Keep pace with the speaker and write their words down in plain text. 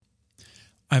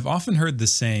I've often heard the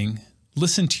saying,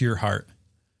 listen to your heart.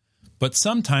 But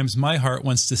sometimes my heart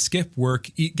wants to skip work,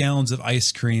 eat gallons of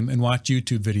ice cream, and watch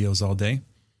YouTube videos all day.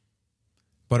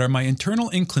 But are my internal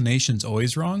inclinations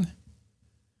always wrong?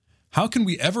 How can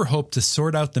we ever hope to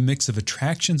sort out the mix of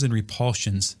attractions and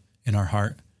repulsions in our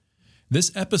heart?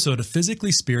 This episode of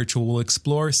Physically Spiritual will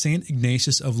explore St.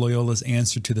 Ignatius of Loyola's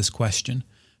answer to this question,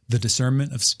 the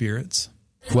discernment of spirits.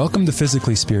 Welcome to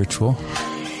Physically Spiritual.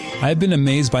 I've been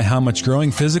amazed by how much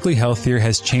growing physically healthier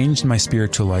has changed my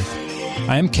spiritual life.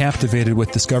 I am captivated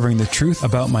with discovering the truth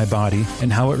about my body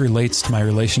and how it relates to my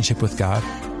relationship with God.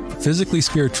 Physically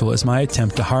Spiritual is my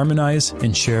attempt to harmonize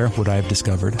and share what I have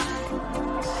discovered.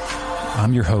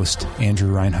 I'm your host,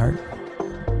 Andrew Reinhardt.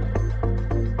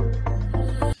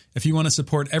 If you want to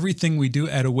support everything we do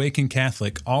at Awaken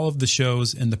Catholic, all of the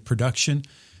shows and the production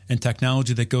and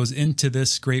technology that goes into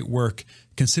this great work,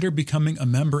 consider becoming a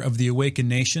member of the Awaken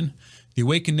Nation. The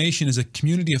Awaken Nation is a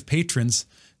community of patrons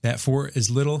that for as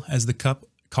little as the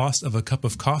cost of a cup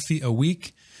of coffee a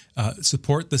week,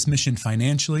 support this mission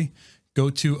financially. Go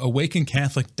to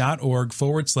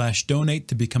awakencatholic.org/donate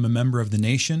to become a member of the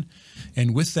nation.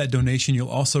 And with that donation, you'll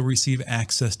also receive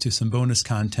access to some bonus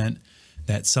content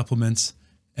that supplements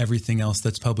everything else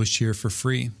that's published here for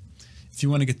free. If you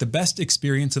want to get the best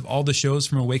experience of all the shows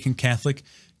from Awaken Catholic,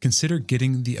 consider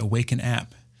getting the Awaken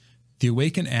app. The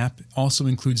Awaken app also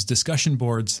includes discussion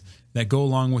boards that go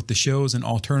along with the shows, an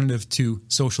alternative to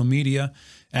social media,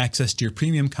 access to your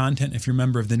premium content if you're a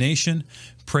member of the nation,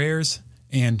 prayers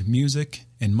and music,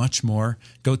 and much more.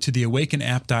 Go to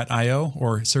theawakenapp.io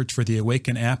or search for the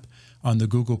Awaken app on the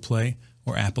Google Play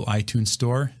or Apple iTunes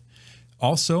Store.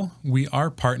 Also, we are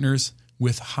partners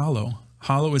with Hallow.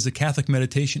 Hallow is a Catholic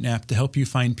meditation app to help you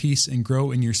find peace and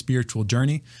grow in your spiritual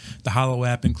journey. The Hallow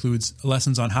app includes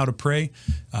lessons on how to pray,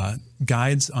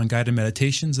 guides on guided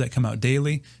meditations that come out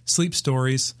daily, sleep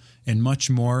stories, and much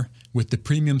more with the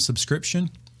premium subscription.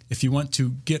 If you want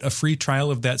to get a free trial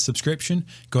of that subscription,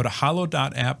 go to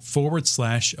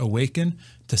hallow.app/awaken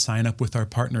to sign up with our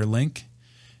partner link.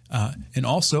 And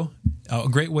also, a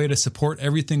great way to support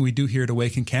everything we do here at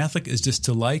Awaken Catholic is just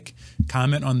to like,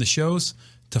 comment on the shows,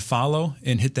 to follow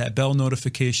and hit that bell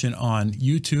notification on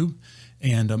YouTube.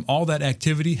 And all that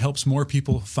activity helps more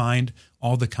people find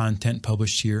all the content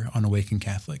published here on Awaken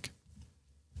Catholic.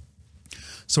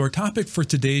 So our topic for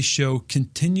today's show,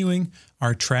 continuing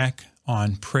our track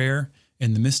on prayer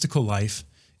and the mystical life,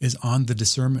 is on the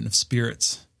discernment of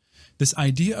spirits. This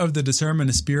idea of the discernment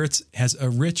of spirits has a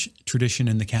rich tradition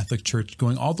in the Catholic Church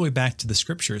going all the way back to the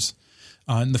Scriptures.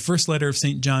 In the first letter of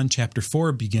St. John, chapter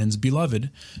 4, begins,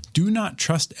 "Beloved, do not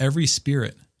trust every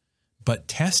spirit, but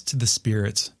test the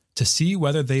spirits to see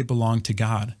whether they belong to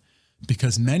God,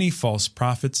 because many false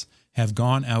prophets have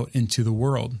gone out into the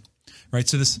world." Right.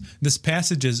 So this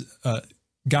passage is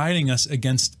guiding us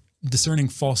against discerning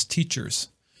false teachers.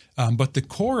 But the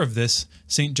core of this,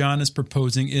 St. John is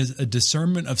proposing, is a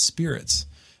discernment of spirits.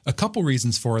 A couple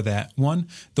reasons for that. One,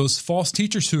 those false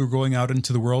teachers who are going out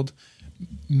into the world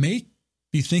may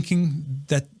be thinking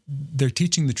that they're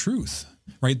teaching the truth,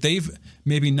 right? They've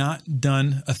maybe not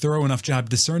done a thorough enough job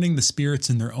discerning the spirits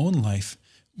in their own life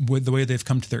with the way they've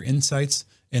come to their insights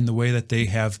and the way that they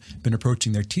have been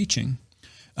approaching their teaching.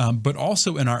 But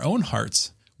also in our own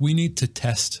hearts, we need to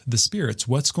test the spirits.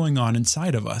 What's going on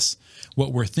inside of us?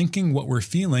 What we're thinking, what we're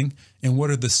feeling, and what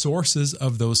are the sources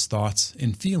of those thoughts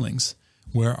and feelings?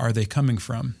 Where are they coming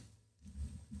from?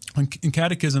 In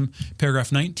Catechism,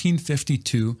 paragraph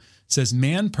 1952 says,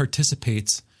 "Man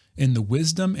participates in the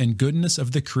wisdom and goodness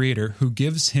of the Creator who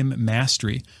gives him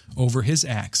mastery over his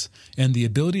acts and the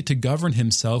ability to govern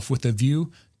himself with a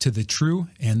view to the true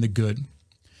and the good.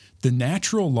 The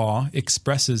natural law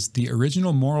expresses the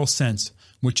original moral sense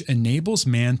which enables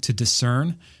man to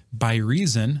discern by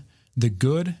reason the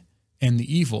good and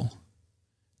the evil,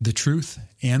 the truth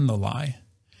and the lie."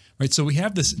 Right? So we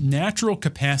have this natural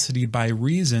capacity by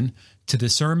reason to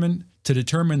determine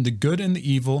the good and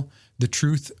the evil, the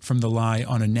truth from the lie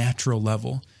on a natural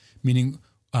level, meaning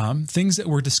things that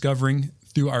we're discovering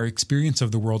through our experience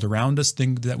of the world around us,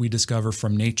 things that we discover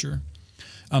from nature.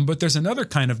 But there's another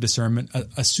kind of discernment,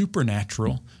 a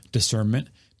supernatural discernment,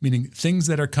 meaning things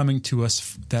that are coming to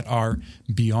us that are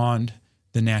beyond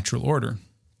the natural order.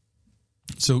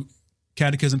 So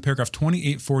Catechism paragraph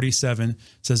 2847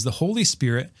 says, "The Holy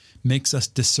Spirit makes us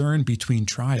discern between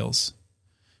trials,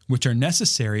 which are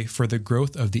necessary for the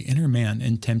growth of the inner man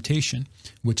in temptation,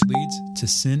 which leads to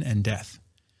sin and death.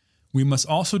 We must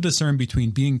also discern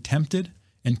between being tempted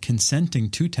and consenting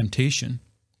to temptation.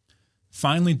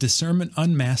 Finally, discernment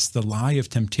unmasks the lie of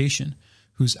temptation,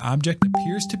 whose object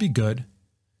appears to be good,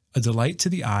 a delight to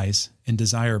the eyes, and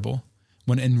desirable,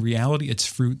 when in reality its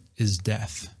fruit is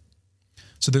death.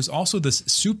 So there's also this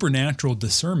supernatural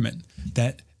discernment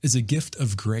that is a gift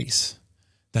of grace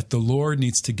that the Lord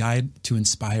needs to guide, to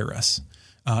inspire us.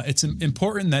 It's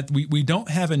important that we don't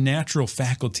have a natural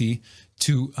faculty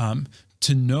to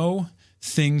know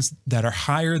things that are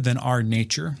higher than our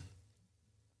nature.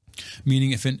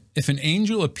 Meaning if an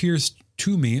angel appears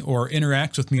to me or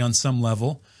interacts with me on some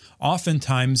level,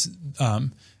 oftentimes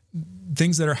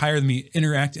things that are higher than me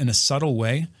interact in a subtle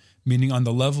way, meaning on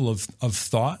the level of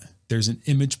thought. There's an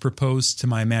image proposed to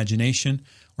my imagination,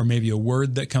 or maybe a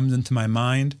word that comes into my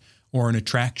mind, or an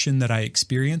attraction that I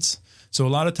experience. So a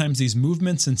lot of times these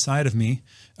movements inside of me,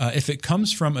 if it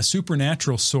comes from a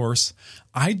supernatural source,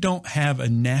 I don't have a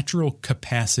natural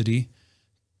capacity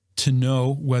to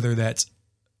know whether that's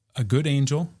a good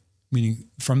angel, meaning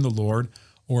from the Lord,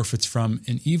 or if it's from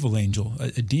an evil angel,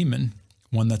 a demon,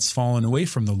 one that's fallen away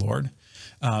from the Lord.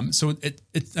 So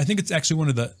I think it's actually one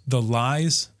of the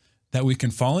lies that we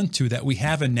can fall into, that we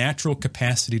have a natural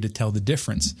capacity to tell the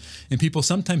difference. And people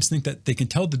sometimes think that they can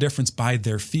tell the difference by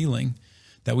their feeling,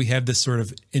 that we have this sort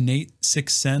of innate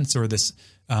sixth sense or this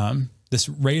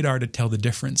radar to tell the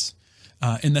difference.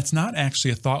 And that's not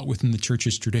actually a thought within the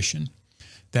church's tradition,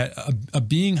 that a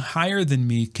being higher than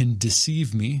me can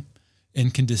deceive me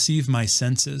and can deceive my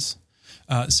senses.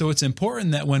 So it's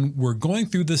important that when we're going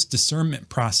through this discernment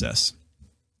process,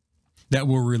 that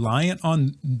we're reliant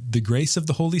on the grace of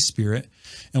the Holy Spirit,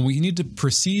 and we need to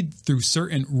proceed through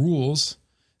certain rules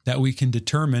that we can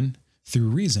determine through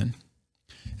reason.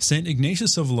 St.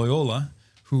 Ignatius of Loyola,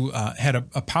 who had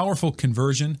a powerful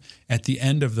conversion at the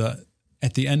end of the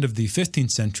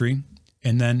 15th century,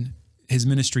 and then his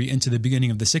ministry into the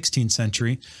beginning of the 16th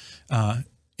century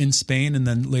in Spain, and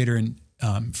then later in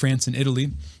France and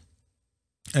Italy,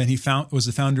 and he was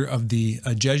the founder of the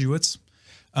Jesuits.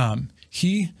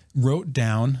 He wrote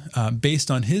down,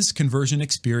 based on his conversion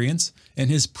experience and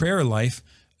his prayer life,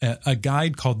 a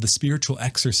guide called the Spiritual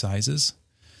Exercises.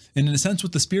 And in a sense,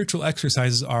 what the spiritual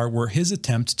exercises were his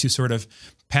attempt to sort of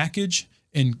package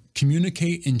and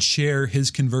communicate and share his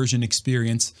conversion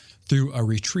experience through a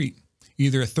retreat,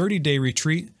 either a 30-day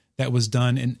retreat that was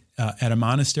done at a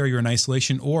monastery or in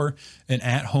isolation, or an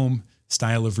at-home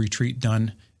style of retreat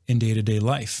done in day-to-day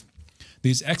life.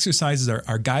 These exercises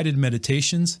are guided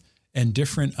meditations and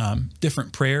different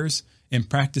prayers and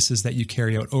practices that you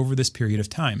carry out over this period of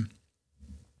time.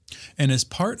 And as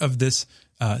part of this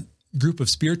group of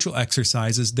spiritual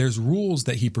exercises, there's rules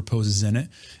that he proposes in it,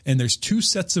 and there's two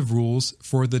sets of rules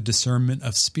for the discernment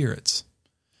of spirits.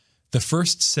 The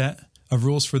first set of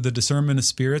rules for the discernment of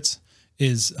spirits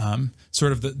is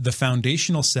sort of the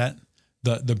foundational set,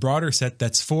 the broader set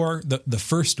that's for the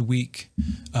first week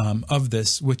of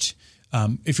this, which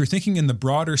if you're thinking in the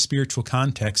broader spiritual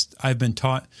context, I've been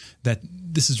taught that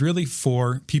this is really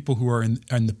for people who are in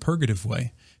the purgative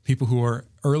way, people who are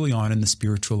early on in the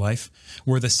spiritual life,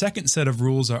 where the second set of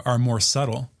rules are more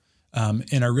subtle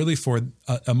and are really for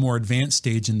a more advanced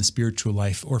stage in the spiritual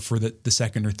life, or for the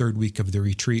second or third week of the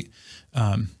retreat.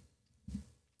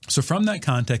 So from that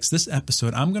context, this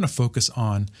episode, I'm going to focus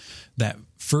on that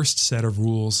first set of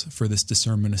rules for this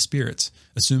discernment of spirits,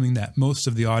 assuming that most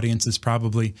of the audience is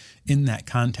probably in that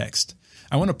context.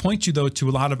 I want to point you, though, to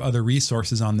a lot of other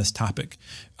resources on this topic.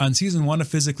 On season 1 of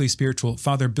Physically Spiritual,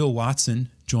 Father Bill Watson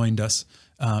joined us,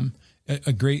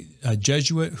 a great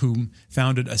Jesuit who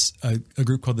founded a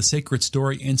group called the Sacred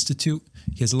Story Institute.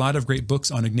 He has a lot of great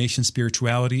books on Ignatian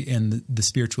spirituality and the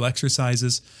spiritual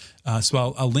exercises.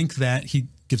 So I'll link that. He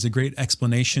gives a great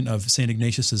explanation of St.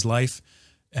 Ignatius's life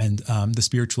and the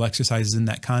spiritual exercises in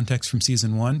that context from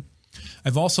season 1.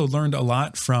 I've also learned a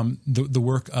lot from the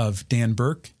work of Dan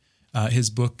Burke, his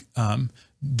book,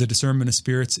 The Discernment of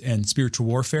Spirits and Spiritual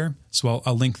Warfare. So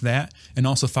I'll link that. And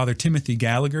also Father Timothy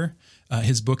Gallagher,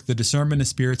 his book, The Discernment of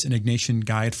Spirits, an Ignatian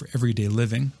Guide for Everyday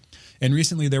Living. And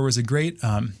recently there was a great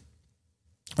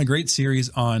series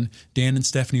on Dan and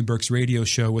Stephanie Burke's radio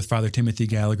show with Father Timothy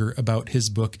Gallagher about his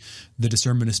book, The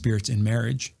Discernment of Spirits in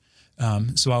Marriage.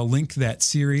 So I'll link that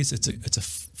series. It's a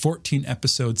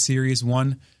 14-episode series,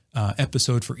 one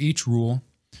episode for each rule.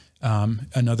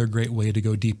 Another great way to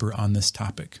go deeper on this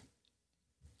topic.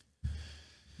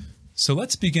 So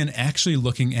let's begin actually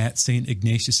looking at St.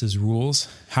 Ignatius's rules,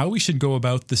 how we should go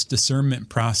about this discernment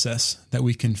process that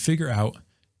we can figure out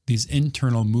these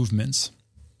internal movements.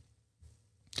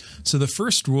 So the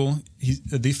first rule,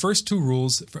 the first two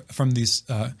rules from these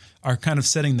are kind of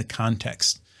setting the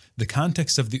context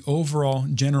of the overall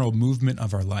general movement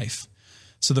of our life.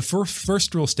 So the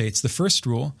first rule states,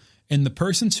 in the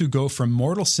persons who go from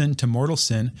mortal sin to mortal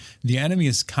sin, the enemy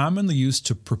is commonly used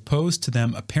to propose to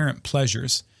them apparent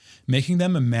pleasures, making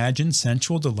them imagine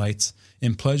sensual delights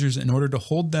and pleasures in order to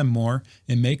hold them more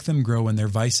and make them grow in their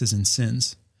vices and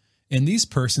sins. In these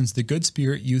persons, the good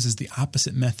spirit uses the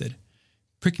opposite method,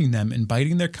 pricking them and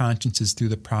biting their consciences through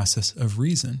the process of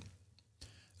reason.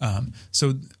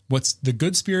 So what's the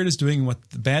good spirit is doing and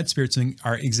what the bad spirit's doing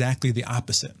are exactly the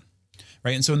opposite,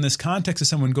 right? And so in this context of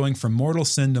someone going from mortal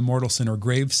sin to mortal sin or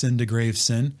grave sin to grave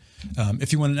sin,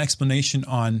 if you want an explanation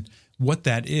on what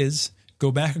that is,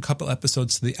 go back a couple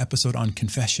episodes to the episode on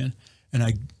confession, and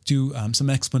I do some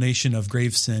explanation of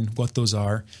grave sin, what those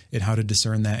are, and how to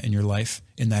discern that in your life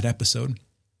in that episode.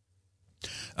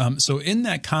 So in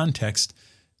that context,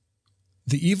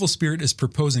 the evil spirit is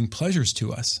proposing pleasures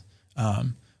to us.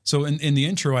 So in the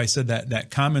intro, I said that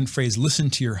common phrase,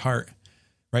 listen to your heart,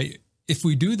 right? If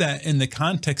we do that in the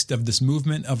context of this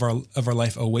movement of our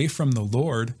life away from the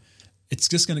Lord, it's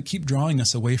just going to keep drawing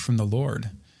us away from the Lord.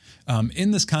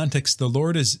 In this context, the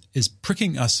Lord is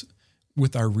pricking us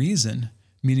with our reason,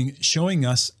 meaning showing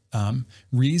us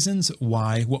reasons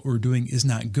why what we're doing is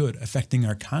not good, affecting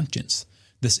our conscience,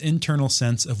 this internal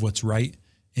sense of what's right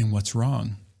and what's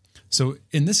wrong. So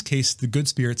in this case, the good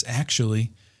spirit's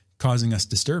actually causing us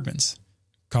disturbance,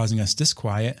 causing us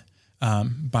disquiet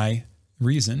by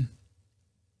reason.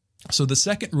 So the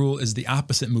second rule is the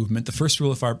opposite movement. The first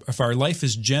rule, if our life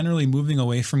is generally moving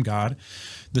away from God,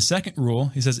 the second rule,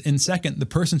 he says, in second, the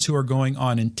persons who are going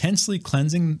on intensely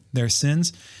cleansing their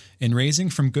sins and raising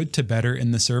from good to better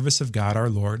in the service of God our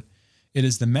Lord, it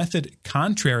is the method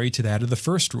contrary to that of the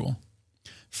first rule.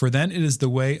 For then it is the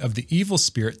way of the evil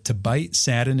spirit to bite,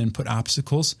 sadden, and put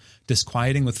obstacles,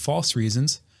 disquieting with false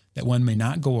reasons, that one may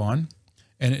not go on,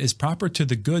 and it is proper to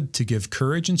the good to give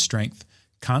courage and strength,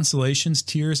 consolations,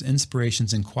 tears,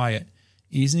 inspirations, and quiet,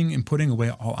 easing and putting away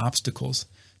all obstacles,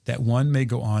 that one may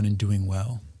go on in doing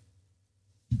well.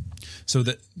 So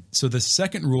the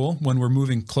second rule, when we're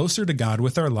moving closer to God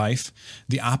with our life,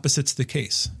 the opposite's the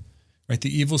case, right?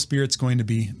 The evil spirit's going to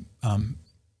be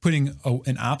putting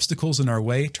in obstacles in our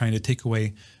way, trying to take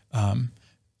away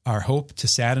our hope, to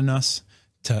sadden us,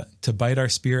 to bite our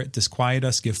spirit, disquiet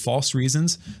us, give false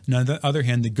reasons. And on the other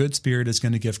hand, the good spirit is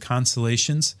going to give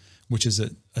consolations, which is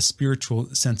a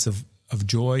spiritual sense of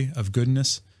joy, of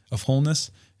goodness, of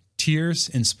wholeness, tears,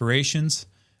 inspirations,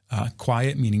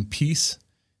 quiet, meaning peace,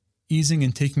 easing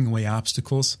and taking away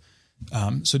obstacles.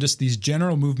 So just these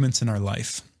general movements in our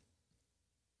life.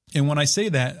 And when I say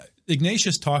that,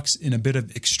 Ignatius talks in a bit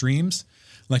of extremes.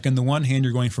 Like on the one hand,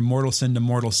 you're going from mortal sin to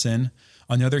mortal sin.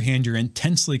 On the other hand, you're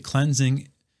intensely cleansing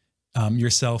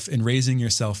yourself and raising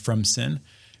yourself from sin,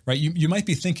 right? You might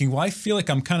be thinking, well, I feel like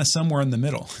I'm kind of somewhere in the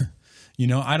middle.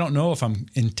 I don't know if I'm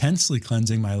intensely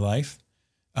cleansing my life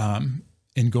and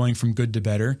going from good to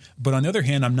better. But on the other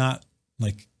hand, I'm not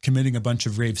like committing a bunch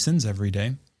of grave sins every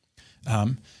day.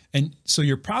 And so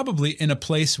you're probably in a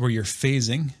place where you're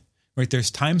phasing, right?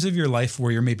 There's times of your life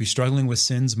where you're maybe struggling with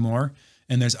sins more,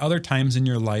 and there's other times in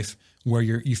your life where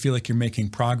you feel like you're making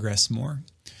progress more.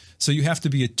 So you have to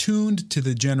be attuned to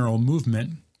the general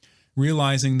movement,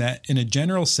 realizing that in a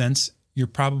general sense, you're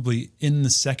probably in the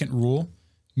second rule,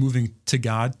 moving to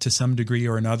God to some degree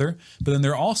or another. But then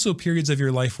there are also periods of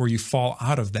your life where you fall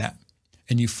out of that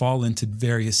and you fall into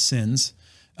various sins.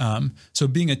 So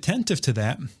being attentive to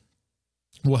that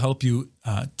will help you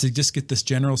to just get this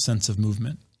general sense of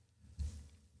movement.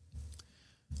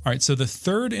 All right, so the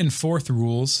third and fourth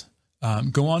rules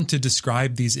go on to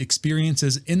describe these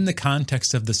experiences in the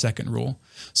context of the second rule.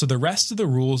 So the rest of the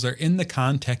rules are in the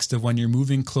context of when you're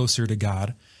moving closer to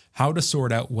God, how to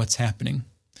sort out what's happening.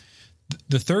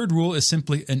 The third rule is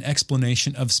simply an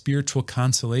explanation of spiritual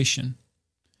consolation.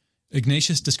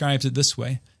 Ignatius describes it this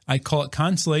way: I call it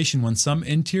consolation when some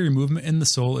interior movement in the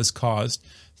soul is caused,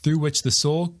 through which the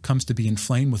soul comes to be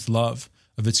inflamed with love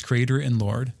of its Creator and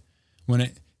Lord, when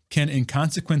it can in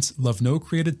consequence love no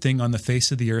created thing on the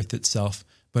face of the earth itself,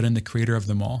 but in the Creator of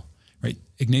them all. Right?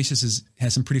 Ignatius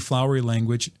has some pretty flowery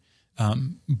language,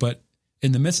 but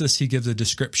in the midst of this, he gives a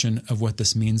description of what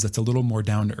this means that's a little more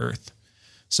down to earth.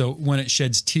 So when it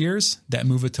sheds tears that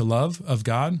move it to love of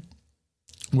God,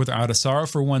 whether out of sorrow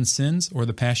for one's sins or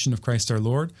the passion of Christ our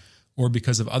Lord, or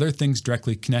because of other things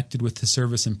directly connected with his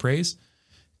service and praise,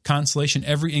 consolation,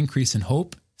 every increase in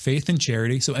hope, faith, and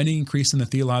charity, so any increase in the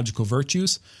theological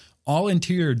virtues, all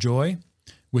interior joy,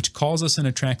 which calls us and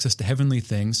attracts us to heavenly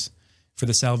things for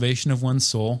the salvation of one's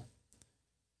soul,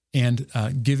 and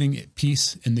giving it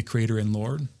peace in the Creator and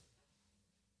Lord.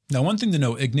 Now, one thing to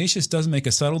note, Ignatius does make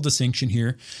a subtle distinction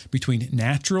here between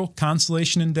natural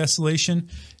consolation and desolation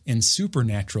and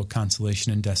supernatural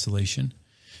consolation and desolation.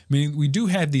 Meaning we do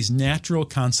have these natural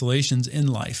consolations in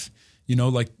life,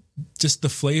 like just the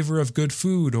flavor of good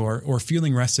food or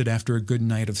feeling rested after a good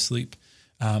night of sleep.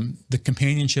 The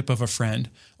companionship of a friend.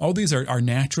 All these are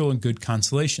natural and good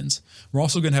consolations. We're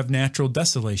also going to have natural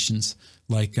desolations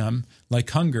like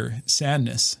hunger,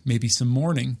 sadness, maybe some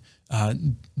mourning,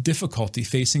 difficulty,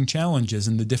 facing challenges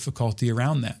and the difficulty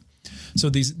around that. So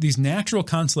these natural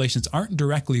consolations aren't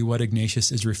directly what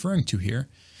Ignatius is referring to here.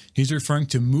 He's referring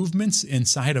to movements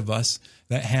inside of us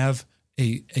that have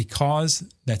a cause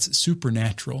that's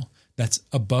supernatural, that's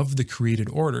above the created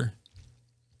order,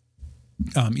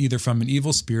 either from an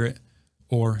evil spirit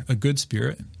or a good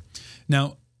spirit.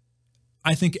 Now,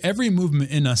 I think every movement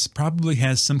in us probably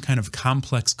has some kind of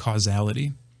complex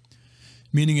causality,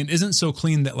 meaning it isn't so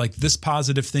clean that like this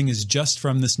positive thing is just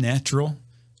from this natural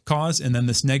cause and then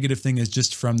this negative thing is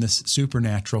just from this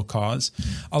supernatural cause.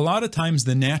 A lot of times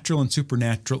the natural and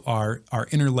supernatural are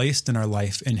interlaced in our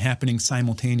life and happening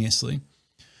simultaneously.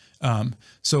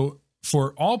 So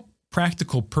for all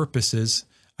practical purposes,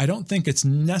 I don't think it's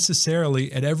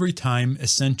necessarily at every time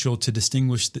essential to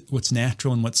distinguish what's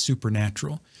natural and what's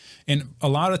supernatural. And a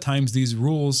lot of times these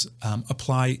rules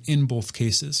apply in both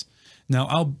cases. Now,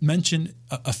 I'll mention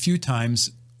a few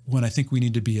times when I think we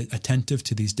need to be attentive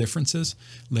to these differences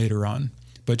later on.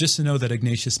 But just to know that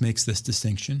Ignatius makes this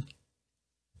distinction.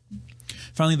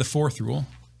 Finally, the fourth rule.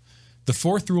 The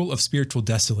fourth rule of spiritual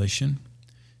desolation.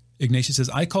 Ignatius says,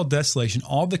 I call desolation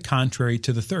all the contrary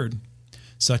to the third,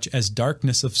 such as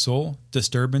darkness of soul,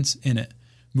 disturbance in it,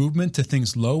 movement to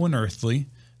things low and earthly,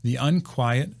 the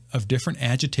unquiet of different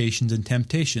agitations and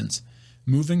temptations,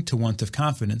 moving to want of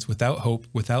confidence, without hope,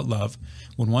 without love,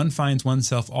 when one finds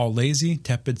oneself all lazy,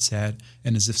 tepid, sad,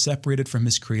 and as if separated from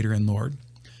his Creator and Lord.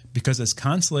 Because as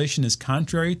consolation is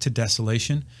contrary to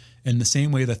desolation, in the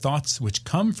same way the thoughts which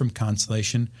come from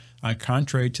consolation are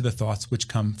contrary to the thoughts which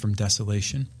come from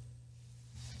desolation.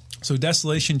 So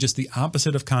desolation, just the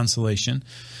opposite of consolation,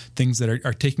 things that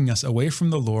are taking us away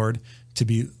from the Lord, to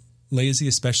be lazy,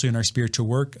 especially in our spiritual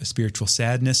work, a spiritual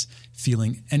sadness,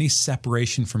 feeling any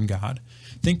separation from God.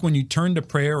 Think when you turn to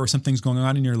prayer or something's going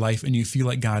on in your life and you feel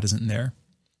like God isn't there,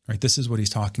 right? This is what he's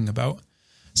talking about.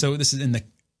 So this is in the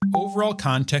overall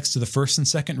context of the first and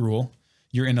second rule.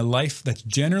 You're in a life that's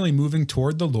generally moving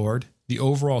toward the Lord, the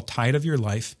overall tide of your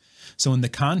life. So in the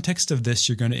context of this,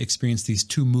 you're going to experience these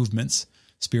two movements,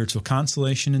 spiritual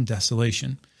consolation and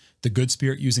desolation. The good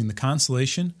spirit using the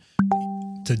consolation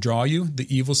to draw you,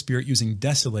 the evil spirit using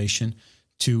desolation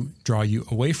to draw you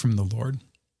away from the Lord.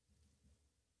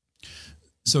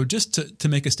 So just to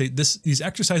make a state, these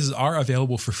exercises are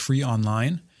available for free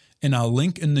online, and I'll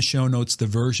link in the show notes the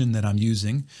version that I'm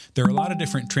using. There are a lot of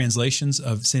different translations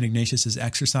of St. Ignatius's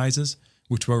exercises,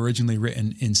 which were originally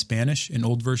written in Spanish, an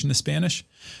old version of Spanish.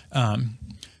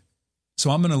 So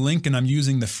I'm going to link, and I'm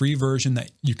using the free version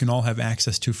that you can all have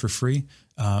access to for free.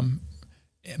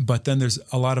 But then there's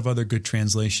a lot of other good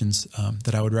translations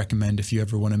that I would recommend if you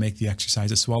ever want to make the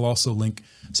exercises. So I'll also link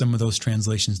some of those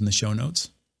translations in the show notes.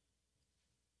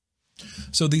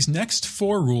 So these next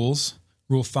four rules,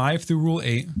 Rule 5 through Rule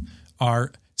 8,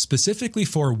 are specifically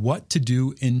for what to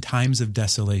do in times of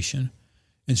desolation.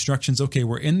 Instructions, okay,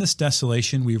 we're in this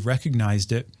desolation, we've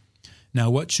recognized it.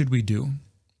 Now what should we do?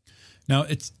 Now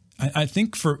I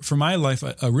think for my life,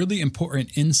 a really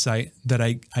important insight that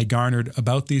I garnered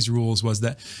about these rules was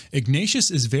that Ignatius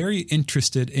is very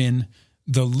interested in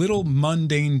the little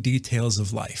mundane details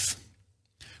of life.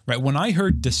 Right? When I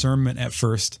heard discernment at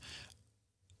first,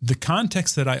 the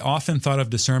context that I often thought of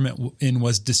discernment in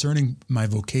was discerning my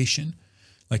vocation.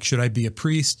 Like, should I be a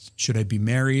priest? Should I be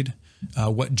married?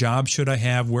 What job should I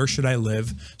have? Where should I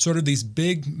live? Sort of these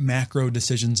big macro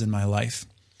decisions in my life.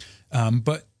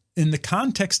 But in the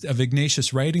context of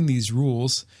Ignatius writing these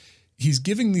rules, he's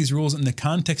giving these rules in the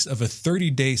context of a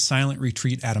 30-day silent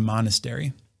retreat at a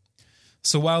monastery.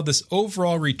 So while this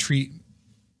overall retreat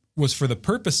was for the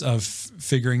purpose of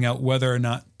figuring out whether or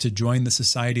not to join the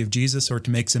Society of Jesus or to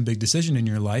make some big decision in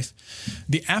your life,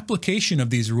 the application of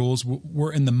these rules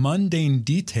were in the mundane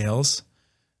details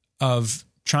of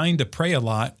trying to pray a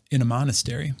lot in a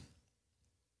monastery.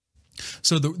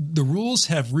 So the rules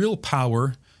have real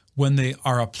power when they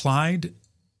are applied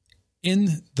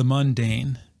in the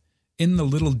mundane, in the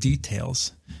little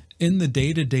details, in the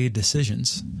day-to-day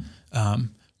decisions,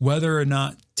 whether or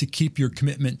not to keep your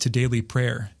commitment to daily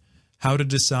prayer, how to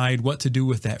decide what to do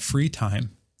with that free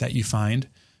time that you find,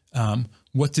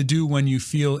 what to do when you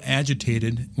feel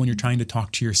agitated when you're trying to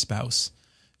talk to your spouse,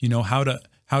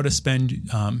 how to spend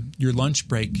your lunch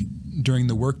break during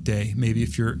the workday. Maybe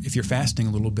if you're fasting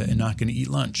a little bit and not going to eat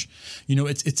lunch,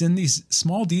 it's in these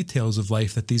small details of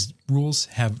life that these rules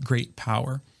have great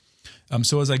power.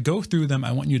 So as I go through them,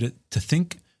 I want you to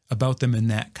think about them in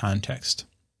that context.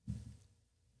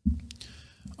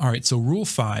 All right, so rule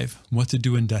 5, what to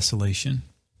do in desolation.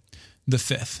 The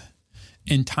 5th,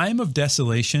 in time of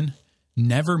desolation,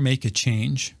 never make a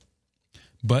change,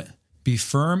 but be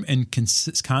firm and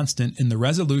constant in the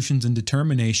resolutions and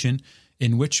determination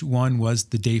in which one was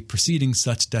the day preceding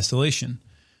such desolation,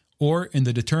 or in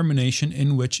the determination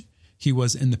in which he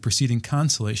was in the preceding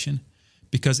consolation.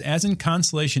 Because as in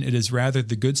consolation it is rather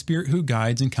the good spirit who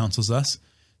guides and counsels us,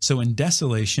 so in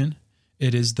desolation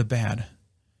it is the bad,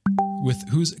 with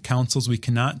whose counsels we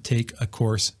cannot take a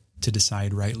course to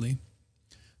decide rightly.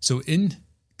 So in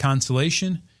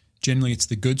consolation, generally it's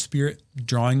the good spirit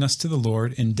drawing us to the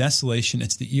Lord. In desolation,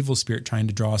 it's the evil spirit trying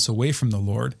to draw us away from the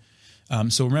Lord.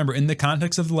 So remember, in the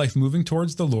context of the life moving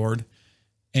towards the Lord,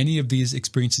 any of these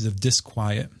experiences of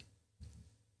disquiet.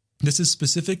 This is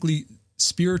specifically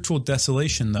spiritual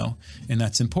desolation, though, and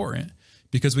that's important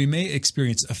because we may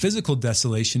experience a physical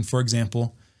desolation. For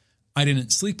example, I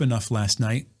didn't sleep enough last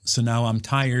night, so now I'm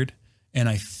tired and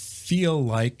I feel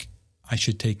like I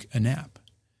should take a nap.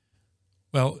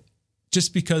 Well,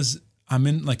 just because I'm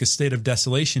in like a state of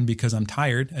desolation because I'm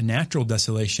tired, a natural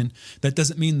desolation, that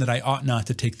doesn't mean that I ought not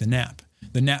to take the nap.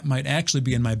 The nap might actually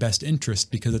be in my best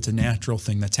interest because it's a natural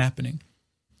thing that's happening.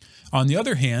 On the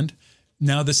other hand,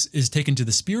 now this is taken to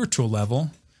the spiritual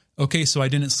level. Okay, so I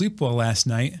didn't sleep well last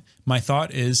night. My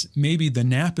thought is maybe the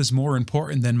nap is more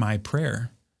important than my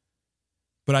prayer.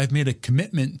 But I've made a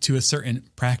commitment to a certain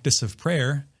practice of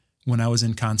prayer when I was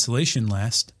in consolation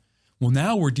last. Well,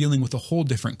 now we're dealing with a whole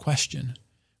different question,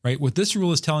 right? What this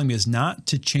rule is telling me is not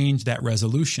to change that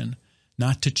resolution,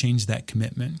 not to change that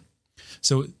commitment.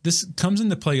 So this comes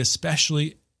into play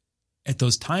especially at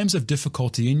those times of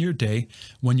difficulty in your day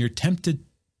when you're tempted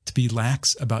to be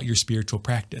lax about your spiritual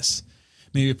practice.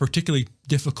 Maybe a particularly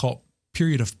difficult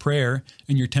period of prayer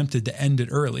and you're tempted to end it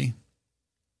early.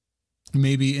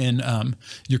 Maybe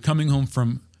you're coming home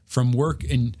from work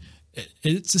and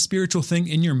it's a spiritual thing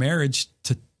in your marriage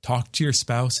to talk to your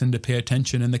spouse and to pay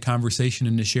attention in the conversation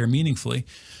and to share meaningfully.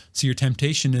 So your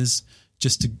temptation is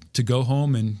just to go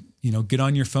home and, get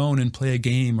on your phone and play a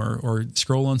game or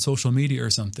scroll on social media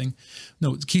or something.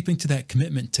 No, it's keeping to that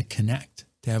commitment to connect,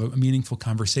 to have a meaningful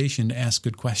conversation, to ask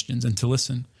good questions and to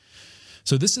listen.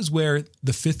 So this is where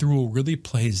the 5th rule really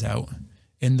plays out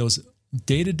in those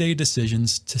day-to-day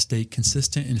decisions to stay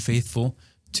consistent and faithful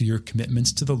to your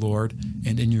commitments to the Lord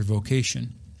and in your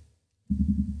vocation.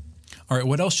 All right,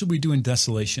 what else should we do in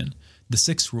desolation? The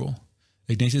 6th rule.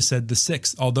 Ignatius said the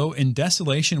 6th, although in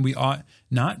desolation we ought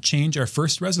not change our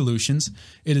first resolutions,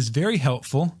 it is very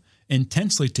helpful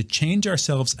intensely to change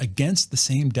ourselves against the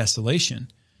same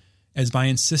desolation, as by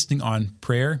insisting on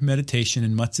prayer, meditation,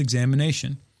 and much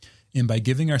examination, and by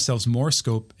giving ourselves more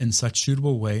scope in such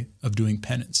suitable way of doing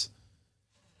penance.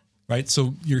 Right?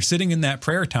 So you're sitting in that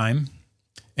prayer time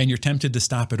and you're tempted to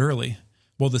stop it early.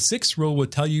 Well, the 6th rule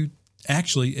would tell you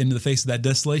actually in the face of that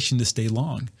desolation to stay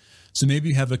long. So maybe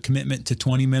you have a commitment to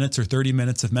 20 minutes or 30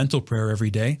 minutes of mental prayer every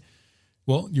day.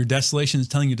 Well, your desolation is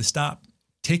telling you to stop.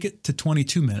 Take it to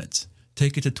 22 minutes.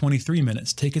 Take it to 23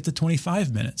 minutes. Take it to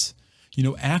 25 minutes.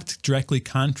 Act directly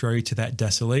contrary to that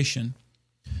desolation.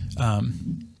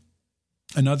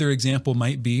 Another example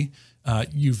might be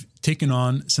you've taken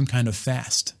on some kind of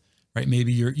fast, right?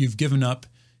 Maybe you've given up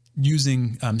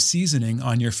using seasoning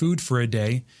on your food for a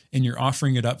day and you're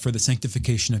offering it up for the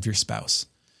sanctification of your spouse,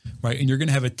 right? And you're going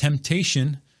to have a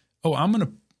temptation, I'm going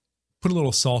to put a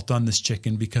little salt on this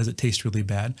chicken because it tastes really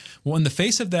bad. Well, in the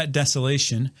face of that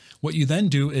desolation, what you then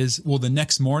do is, the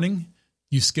next morning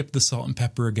you skip the salt and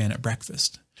pepper again at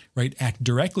breakfast, right? Act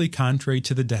directly contrary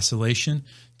to the desolation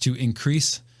to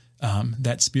increase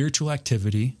that spiritual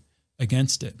activity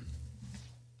against it.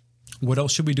 What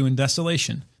else should we do in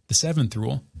desolation? The 7th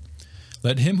rule.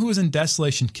 Let him who is in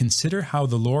desolation consider how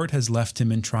the Lord has left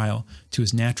him in trial to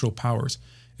his natural powers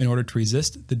in order to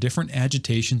resist the different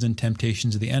agitations and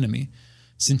temptations of the enemy,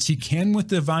 since he can with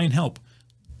divine help,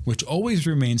 which always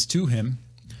remains to him,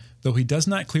 though he does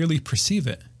not clearly perceive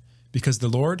it, because the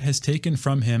Lord has taken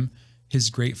from him his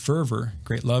great fervor,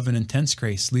 great love, and intense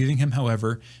grace, leaving him,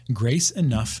 however, grace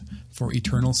enough for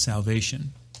eternal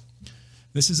salvation.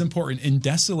 This is important. In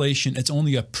desolation, it's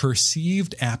only a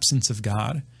perceived absence of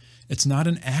God. It's not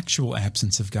an actual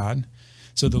absence of God.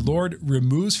 So the Lord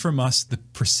removes from us the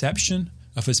perception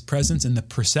of his presence and the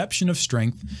perception of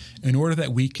strength in order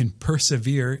that we can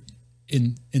persevere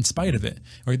in spite of it.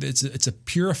 Or it's a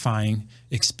purifying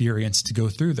experience to go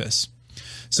through this.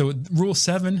 So rule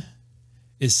 7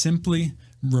 is simply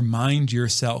remind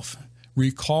yourself,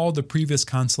 recall the previous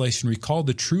consolation, recall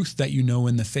the truth that you know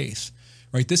in the faith,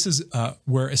 right? This is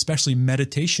where especially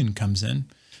meditation comes in.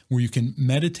 where you can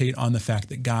meditate on the fact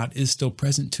that God is still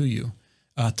present to you,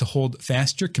 to hold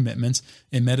fast your commitments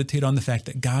and meditate on the fact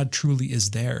that God truly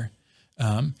is there.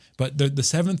 But the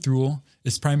seventh rule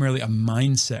is primarily a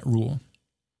mindset rule,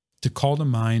 to call to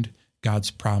mind God's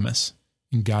promise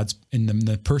and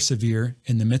the persevere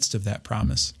in the midst of that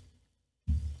promise.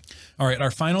 All right,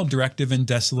 our final directive in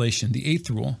desolation, the eighth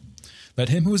rule: let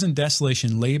him who is in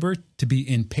desolation labor to be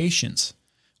in patience,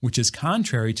 which is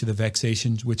contrary to the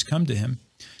vexations which come to him,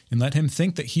 and let him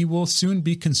think that he will soon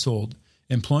be consoled,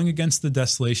 employing against the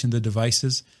desolation the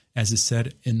devices, as is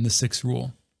said in the sixth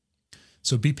rule.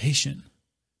 So be patient.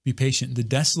 Be patient. The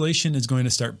desolation is going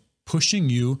to start pushing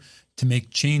you to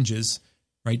make changes,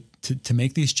 right? To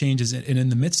make these changes, and in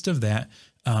the midst of that,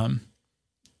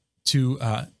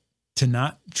 to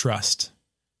not trust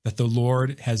that the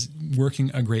Lord has working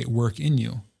a great work in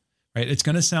you, right? It's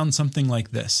going to sound something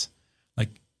like this: like,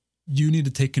 you need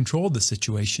to take control of the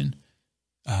situation.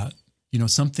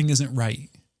 Something isn't right.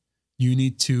 You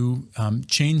need to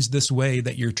change this way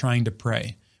that you're trying to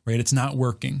pray, right? It's not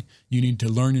working. You need to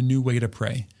learn a new way to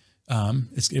pray.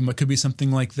 It could be something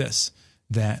like this,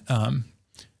 that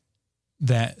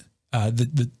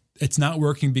it's not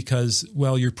working because,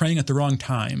 well, you're praying at the wrong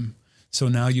time. So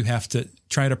now you have to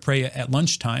try to pray at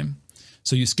lunchtime.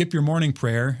 So you skip your morning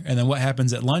prayer, and then what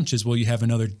happens at lunch is, well, you have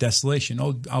another desolation.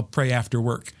 Oh, I'll pray after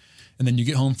work. And then you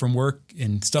get home from work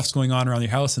and stuff's going on around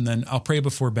your house, and then I'll pray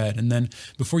before bed. And then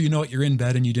before you know it, you're in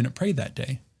bed and you didn't pray that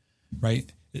day, right?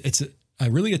 It's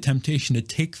really a temptation to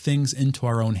take things into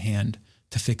our own hand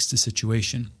to fix the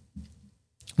situation.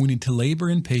 We need to labor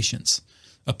in patience,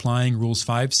 applying rules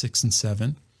 5, 6, and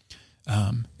 7,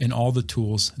 and all the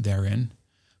tools therein.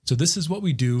 So this is what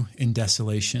we do in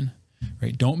desolation,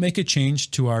 right? Don't make a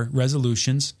change to our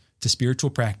resolutions, to spiritual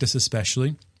practice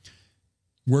especially.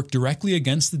 Work directly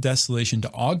against the desolation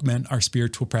to augment our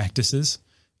spiritual practices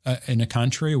in a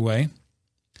contrary way.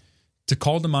 To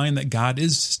call to mind that God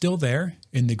is still there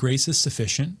and the grace is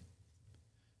sufficient.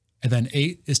 And then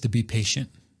 8 is to be patient.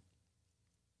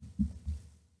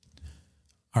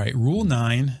 All right, rule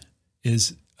 9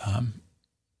 is,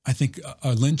 I think,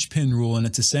 a linchpin rule, and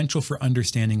it's essential for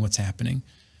understanding what's happening.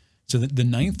 So the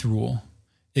 9th rule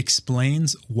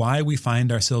explains why we find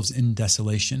ourselves in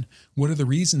desolation. What are the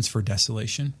reasons for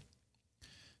desolation?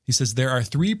 He says there are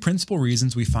 3 principal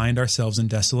reasons we find ourselves in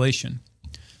desolation.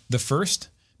 The first,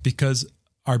 because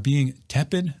our being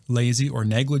tepid, lazy, or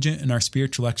negligent in our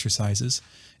spiritual exercises,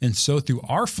 and so through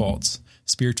our faults,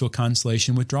 spiritual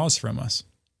consolation withdraws from us.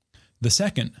 The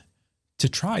second, to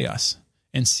try us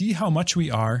and see how much we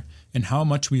are and how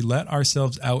much we let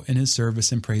ourselves out in his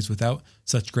service and praise without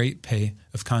such great pay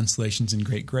of consolations and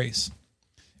great grace.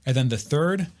 And then the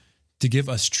third, to give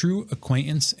us true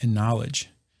acquaintance and knowledge,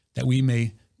 that we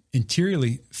may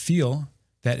interiorly feel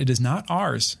that it is not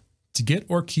ours to get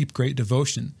or keep great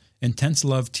devotion, intense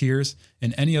love, tears,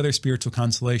 and any other spiritual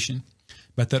consolation,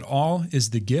 but that all is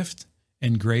the gift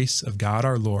and grace of God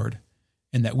our Lord,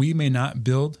 and that we may not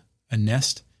build a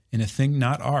nest in a thing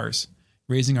not ours,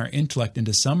 raising our intellect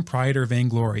into some pride or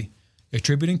vainglory,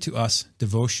 attributing to us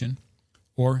devotion,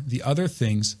 or the other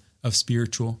things of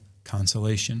spiritual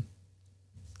consolation.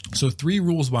 So 3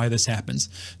 rules why this happens.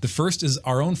 The first is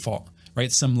our own fault,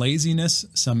 right? Some laziness,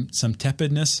 some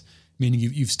tepidness, meaning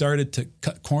you've started to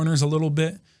cut corners a little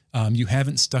bit. You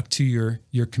haven't stuck to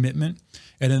your commitment.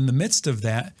 And in the midst of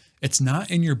that, it's not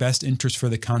in your best interest for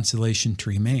the consolation to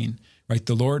remain, right?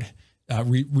 The Lord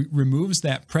removes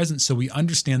that presence so we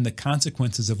understand the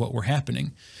consequences of what we're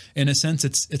happening. In a sense,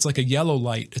 it's like a yellow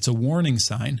light. It's a warning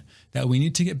sign that we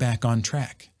need to get back on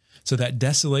track. So that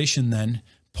desolation then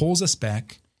pulls us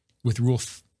back with rule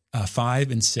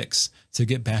 5 and 6 to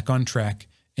get back on track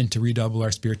and to redouble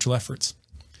our spiritual efforts.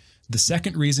 The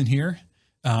second reason here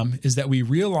is that we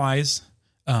realize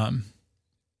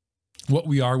what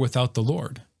we are without the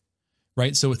Lord,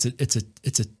 right? So it's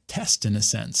a test in a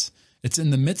sense. It's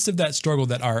in the midst of that struggle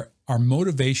that our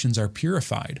motivations are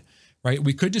purified, right?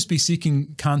 We could just be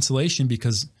seeking consolation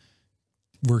because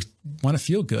we want to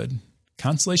feel good.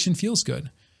 Consolation feels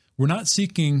good. We're not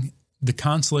seeking the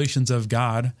consolations of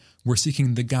God. We're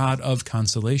seeking the God of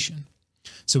consolation.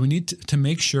 So we need to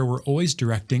make sure we're always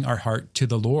directing our heart to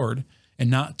the Lord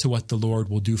and not to what the Lord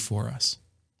will do for us.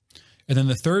 And then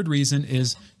the third reason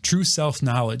is true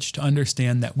self-knowledge, to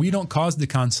understand that we don't cause the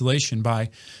consolation by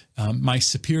my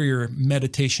superior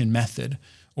meditation method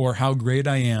or how great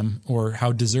I am or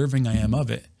how deserving I am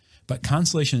of it. But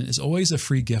consolation is always a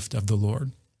free gift of the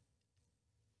Lord.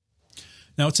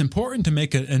 Now, it's important to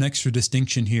make an extra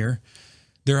distinction here.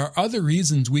 There are other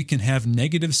reasons we can have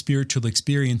negative spiritual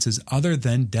experiences other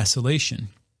than desolation.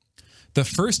 The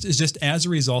first is just as a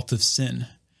result of sin,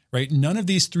 right? None of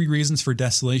these three reasons for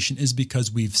desolation is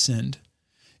because we've sinned.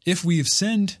 If we've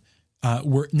sinned,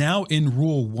 we're now in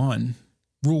rule one.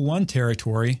 Rule one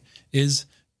territory is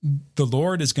the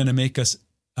Lord is going to make us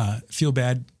feel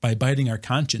bad by biting our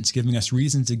conscience, giving us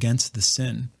reasons against the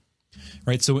sin,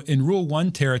 right? So in rule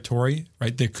one territory,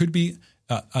 right, there could be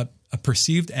a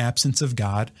perceived absence of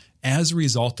God as a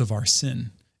result of our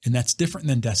sin, and that's different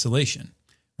than desolation,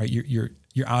 right? You're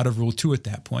out of rule two at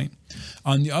that point.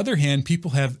 On the other hand,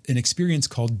 people have an experience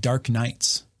called dark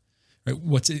nights. Right?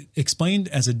 What's explained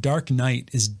as a dark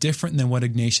night is different than what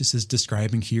Ignatius is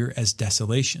describing here as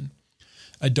desolation.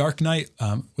 A dark night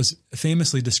was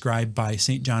famously described by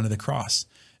St. John of the Cross,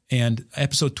 and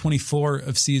episode 24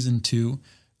 of season 2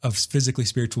 of Physically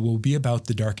Spiritual will be about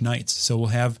the dark nights. So we'll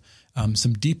have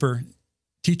some deeper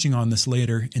teaching on this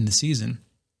later in the season.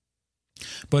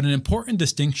 But an important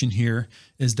distinction here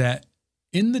is that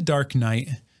in the dark night,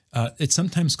 it's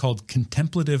sometimes called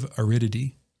contemplative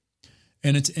aridity.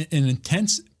 And it's an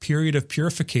intense period of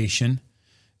purification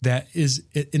that is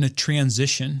in a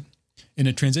transition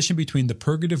between the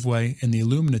purgative way and the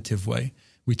illuminative way.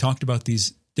 We talked about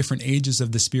these different ages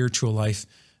of the spiritual life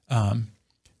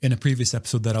in a previous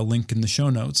episode that I'll link in the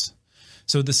show notes.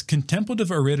 So this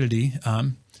contemplative aridity,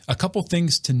 a couple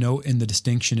things to note in the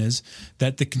distinction is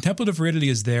that the contemplative aridity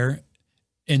is there,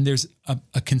 and there's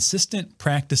a consistent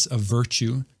practice of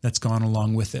virtue that's gone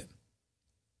along with it.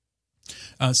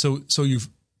 So you've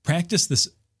practiced this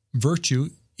virtue,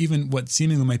 even what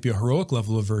seemingly might be a heroic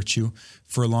level of virtue,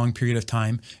 for a long period of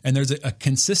time, and there's a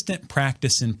consistent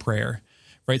practice in prayer,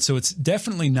 right? So it's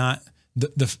definitely not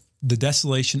the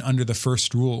desolation under the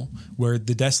first rule, where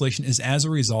the desolation is as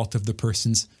a result of the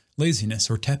person's laziness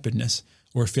or tepidness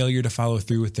or failure to follow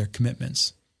through with their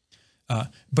commitments.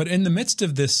 But in the midst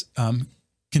of this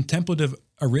contemplative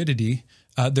aridity,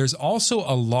 there's also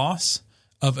a loss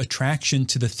of attraction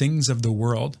to the things of the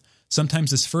world. Sometimes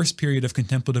this first period of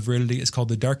contemplative aridity is called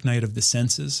the dark night of the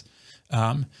senses.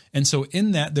 And so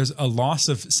in that, there's a loss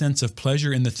of sense of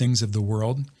pleasure in the things of the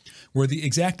world, where the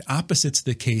exact opposite's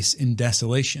the case in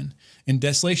desolation. In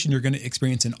desolation, you're going to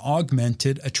experience an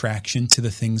augmented attraction to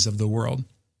the things of the world.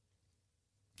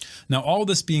 Now, all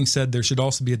this being said, there should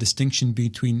also be a distinction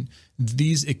between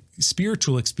these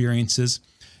spiritual experiences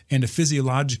and a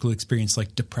physiological experience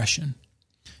like depression.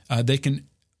 They can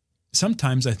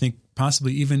sometimes, I think,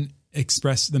 possibly even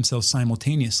express themselves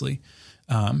simultaneously.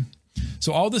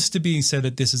 So all this to being said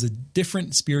that this is a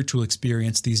different spiritual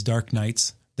experience, these dark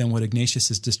nights, than what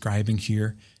Ignatius is describing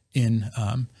here in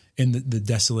the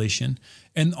desolation.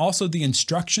 And also the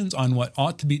instructions on what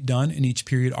ought to be done in each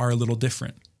period are a little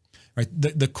different. Right?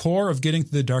 The core of getting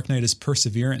to the dark night is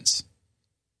perseverance,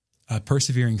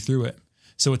 persevering through it.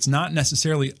 So it's not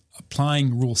necessarily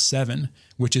applying Rule 7,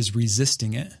 which is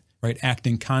resisting it, right?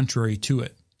 Acting contrary to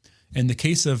it. In the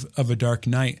case of a dark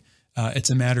night, it's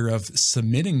a matter of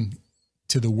submitting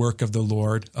to the work of the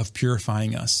Lord of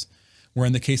purifying us. Where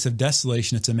in the case of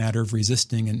desolation, it's a matter of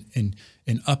resisting and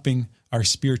upping our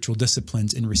spiritual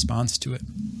disciplines in response to it.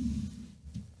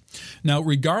 Now,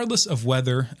 regardless of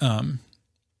whether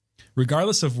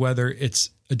it's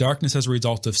a darkness as a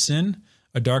result of sin,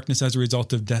 a darkness as a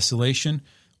result of desolation,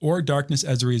 or darkness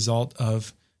as a result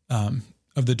of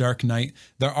the dark night,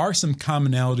 there are some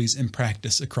commonalities in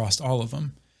practice across all of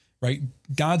them, right?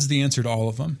 God's the answer to all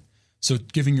of them. So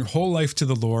giving your whole life to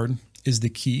the Lord is the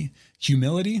key.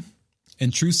 Humility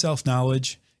and true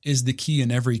self-knowledge is the key in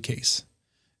every case.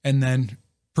 And then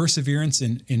perseverance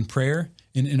in prayer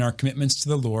and in our commitments to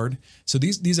the Lord. So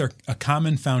these are a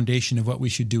common foundation of what we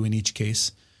should do in each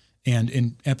case. And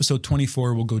in episode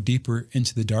 24, we'll go deeper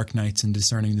into the dark nights and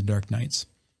discerning the dark nights.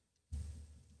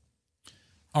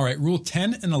 All right, Rule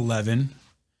 10 and 11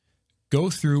 go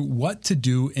through what to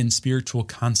do in spiritual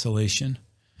consolation,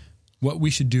 what we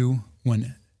should do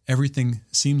when everything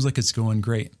seems like it's going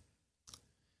great.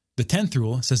 The 10th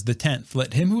rule says, the 10th,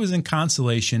 let him who is in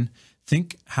consolation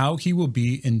think how he will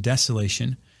be in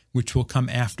desolation, which will come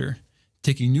after,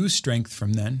 taking new strength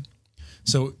from then.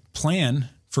 So plan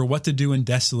for what to do in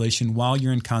desolation while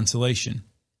you're in consolation.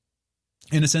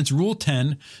 In a sense, Rule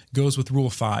 10 goes with Rule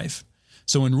 5.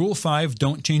 So in Rule 5,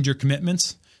 don't change your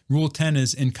commitments. Rule 10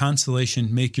 is in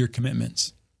consolation, make your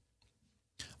commitments.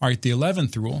 All right, the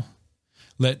 11th rule,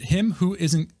 let him who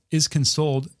is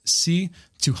consoled see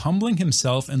to humbling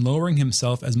himself and lowering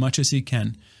himself as much as he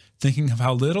can, thinking of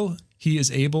how little he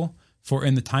is able for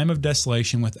in the time of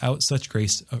desolation without such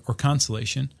grace or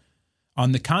consolation.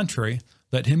 On the contrary,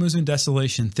 let him who is in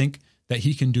desolation think that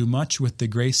he can do much with the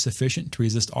grace sufficient to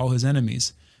resist all his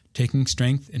enemies, taking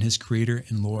strength in his Creator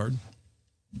and Lord.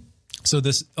 So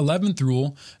this 11th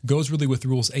rule goes really with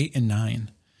Rules 8 and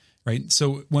 9. right?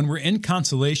 So when we're in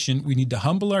consolation, we need to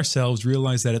humble ourselves,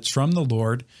 realize that it's from the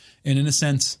Lord. And in a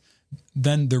sense,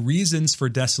 then the reasons for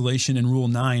desolation in Rule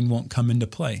 9 won't come into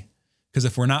play. Because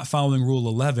if we're not following Rule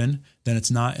 11, then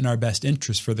it's not in our best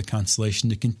interest for the consolation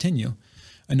to continue.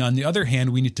 And on the other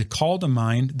hand, we need to call to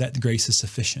mind that grace is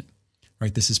sufficient,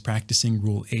 right? This is practicing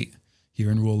Rule 8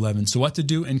 here in Rule 11. So what to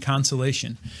do in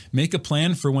consolation? Make a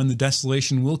plan for when the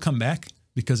desolation will come back,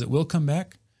 because it will come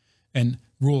back. And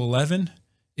Rule 11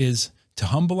 is to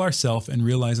humble ourselves and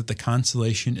realize that the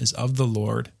consolation is of the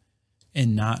Lord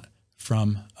and not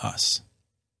from us.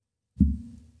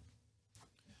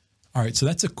 All right, so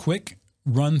that's a quick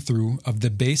run through of the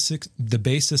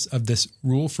basis of this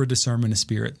rule for discernment of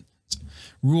spirit.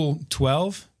 Rule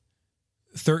 12,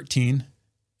 13,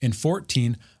 and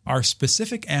 14 are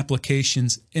specific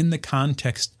applications in the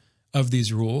context of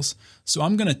these rules. So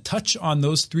I'm going to touch on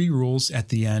those 3 rules at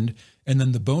the end, and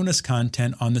then the bonus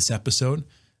content on this episode.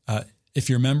 If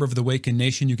you're a member of the Awakened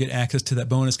Nation, you get access to that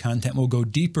bonus content. We'll go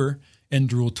deeper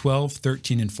into Rule 12,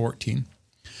 13, and 14.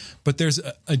 But there's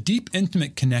a deep,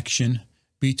 intimate connection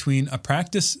between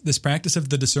this practice of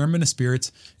the discernment of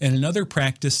spirits and another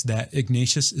practice that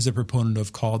Ignatius is a proponent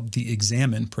of called the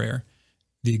examen prayer.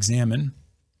 The examen.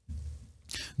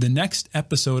 The next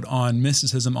episode on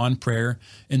mysticism, on prayer,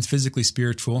 and physically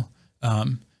spiritual,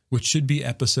 which should be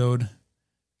episode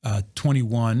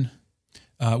 21,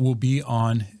 will be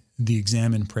on the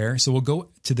examen prayer. So we'll go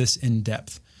to this in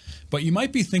depth. But you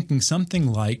might be thinking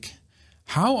something like,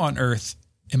 how on earth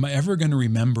am I ever going to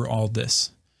remember all this?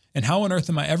 And how on earth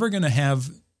am I ever going to have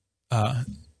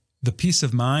the peace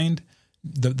of mind,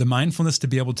 the mindfulness to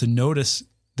be able to notice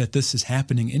that this is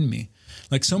happening in me?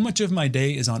 Like, so much of my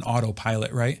day is on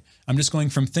autopilot, right? I'm just going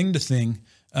from thing to thing,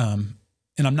 and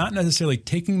I'm not necessarily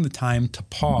taking the time to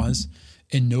pause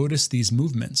and notice these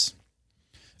movements.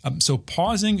 So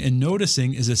pausing and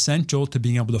noticing is essential to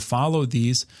being able to follow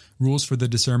these rules for the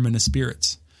discernment of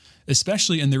spirits.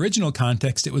 Especially in the original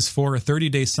context, it was for a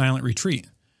 30-day silent retreat,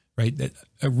 right?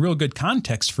 A real good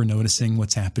context for noticing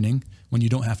what's happening when you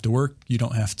don't have to work, you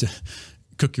don't have to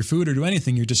cook your food or do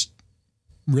anything. You're just,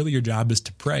 really your job is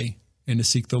to pray and to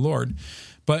seek the Lord.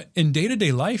 But in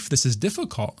day-to-day life, this is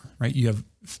difficult, right? You have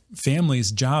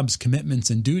families, jobs, commitments,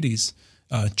 and duties,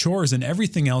 chores, and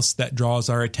everything else that draws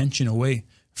our attention away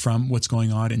from what's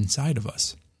going on inside of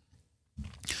us.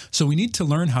 So we need to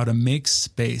learn how to make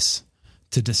space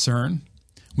to discern.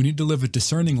 We need to live a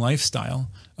discerning lifestyle,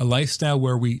 a lifestyle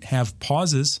where we have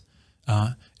pauses.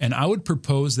 And I would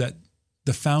propose that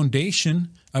the foundation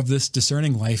of this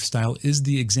discerning lifestyle is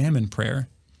the examen prayer,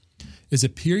 is a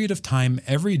period of time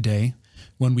every day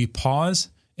when we pause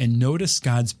and notice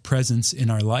God's presence in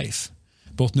our life,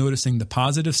 both noticing the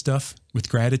positive stuff with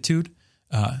gratitude,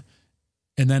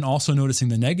 and then also noticing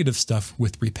the negative stuff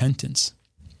with repentance.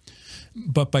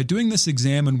 But by doing this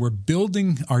examen, we're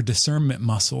building our discernment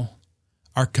muscle,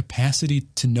 our capacity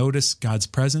to notice God's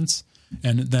presence,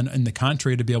 and then in the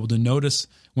contrary, to be able to notice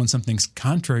when something's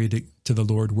contrary to the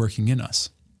Lord working in us.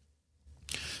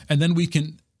 And then we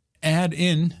can add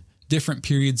in different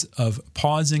periods of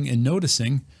pausing and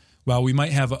noticing. While we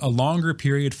might have a longer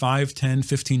period, 5, 10,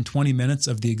 15, 20 minutes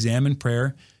of the examen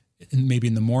prayer, maybe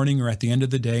in the morning or at the end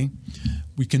of the day,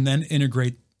 we can then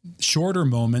integrate shorter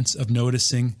moments of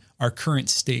noticing our current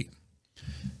state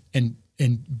and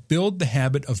build the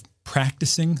habit of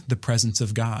practicing the presence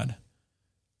of God,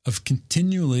 of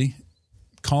continually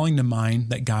calling to mind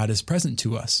that God is present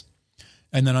to us.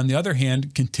 And then on the other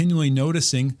hand, continually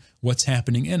noticing what's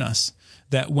happening in us,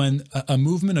 that when a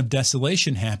movement of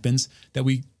desolation happens, that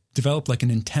we develop like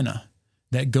an antenna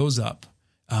that goes up,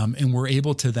 and we're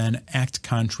able to then act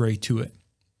contrary to it.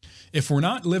 If we're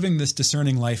not living this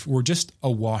discerning life, we're just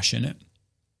awash in it.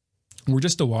 We're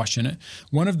just awash in it.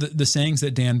 One of the sayings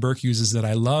that Dan Burke uses that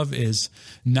I love is,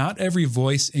 not every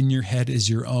voice in your head is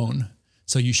your own,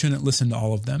 so you shouldn't listen to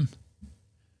all of them.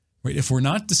 Right? If we're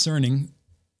not discerning,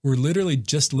 we're literally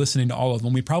just listening to all of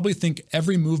them. We probably think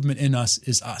every movement in us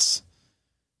is us.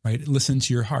 Right? Listen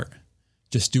to your heart.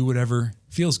 Just do whatever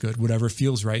feels good, whatever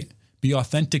feels right. Be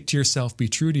authentic to yourself. Be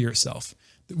true to yourself.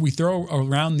 We throw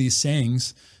around these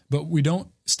sayings, but we don't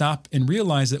stop and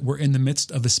realize that we're in the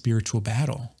midst of a spiritual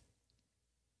battle.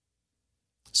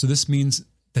 So this means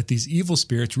that these evil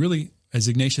spirits really, as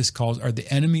Ignatius calls, are the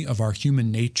enemy of our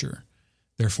human nature,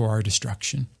 therefore our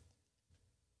destruction.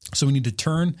 So we need to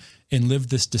turn and live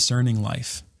this discerning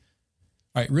life.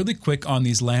 All right, really quick on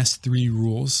these last 3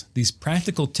 rules, these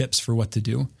practical tips for what to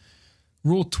do.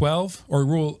 Rule 12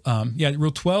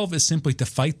 is simply to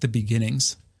fight the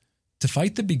beginnings. To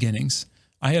fight the beginnings.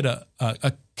 I had a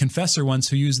confessor once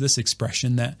who used this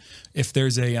expression that if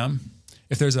there's a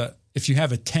if you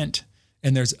have a tent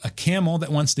and there's a camel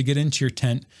that wants to get into your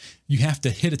tent, you have to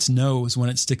hit its nose when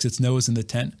it sticks its nose in the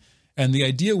tent. And the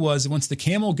idea was once the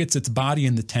camel gets its body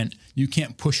in the tent, you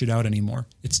can't push it out anymore.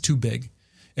 It's too big.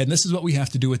 And this is what we have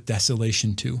to do with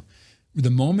desolation too. The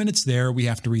moment it's there, we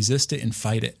have to resist it and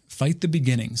fight it. Fight the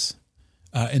beginnings,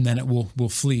 and then it will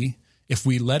flee. If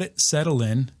we let it settle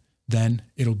in, then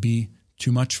it'll be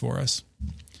too much for us.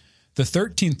 The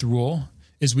 13th rule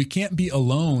is we can't be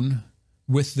alone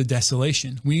with the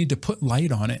desolation. We need to put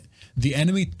light on it. The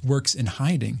enemy works in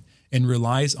hiding and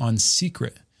relies on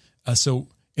secret. So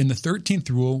in the 13th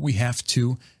rule, we have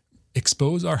to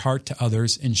expose our heart to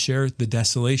others and share the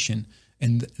desolation,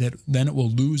 and then it will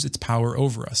lose its power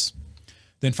over us.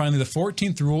 Then finally, the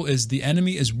 14th rule is the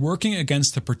enemy is working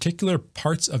against the particular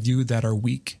parts of you that are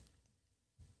weak.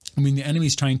 I mean, the enemy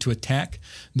is trying to attack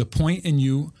the point in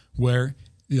you where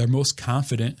you are most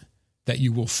confident that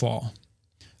you will fall.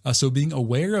 So being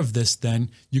aware of this, then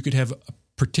you could have a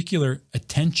particular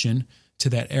attention to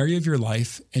that area of your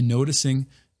life and noticing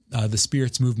the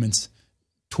Spirit's movements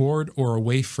toward or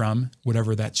away from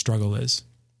whatever that struggle is.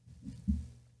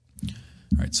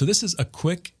 All right, so this is a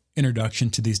quick introduction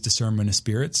to these discernment of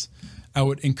spirits. I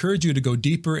would encourage you to go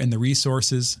deeper in the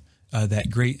resources,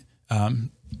 that great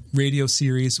radio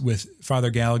series with Father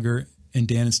Gallagher and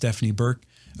Dan and Stephanie Burke,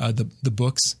 the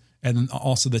books, and then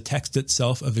also the text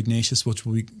itself of Ignatius, which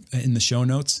will be in the show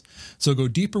notes. So go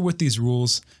deeper with these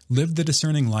rules, live the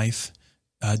discerning life.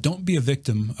 Don't be a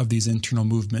victim of these internal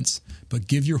movements, but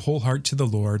give your whole heart to the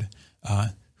Lord,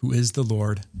 who is the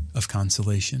Lord of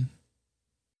consolation.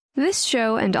 This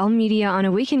show and all media on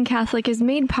Awaken Catholic is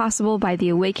made possible by the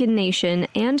Awaken Nation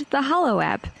and the Hallow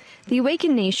app. The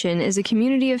Awaken Nation is a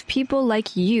community of people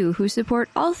like you who support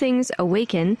all things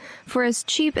Awaken for as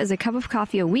cheap as a cup of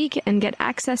coffee a week and get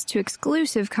access to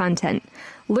exclusive content.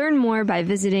 Learn more by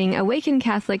visiting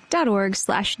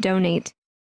awakencatholic.org/donate.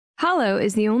 Hallow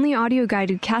is the only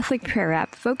audio-guided Catholic prayer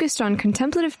app focused on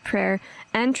contemplative prayer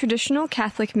and traditional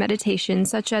Catholic meditation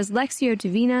such as Lectio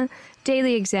Divina,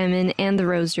 Daily Examen, and the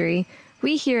Rosary.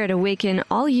 We here at Awaken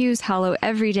all use Hallow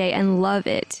every day and love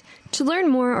it. To learn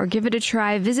more or give it a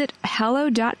try, visit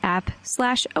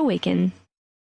hallow.app/awaken.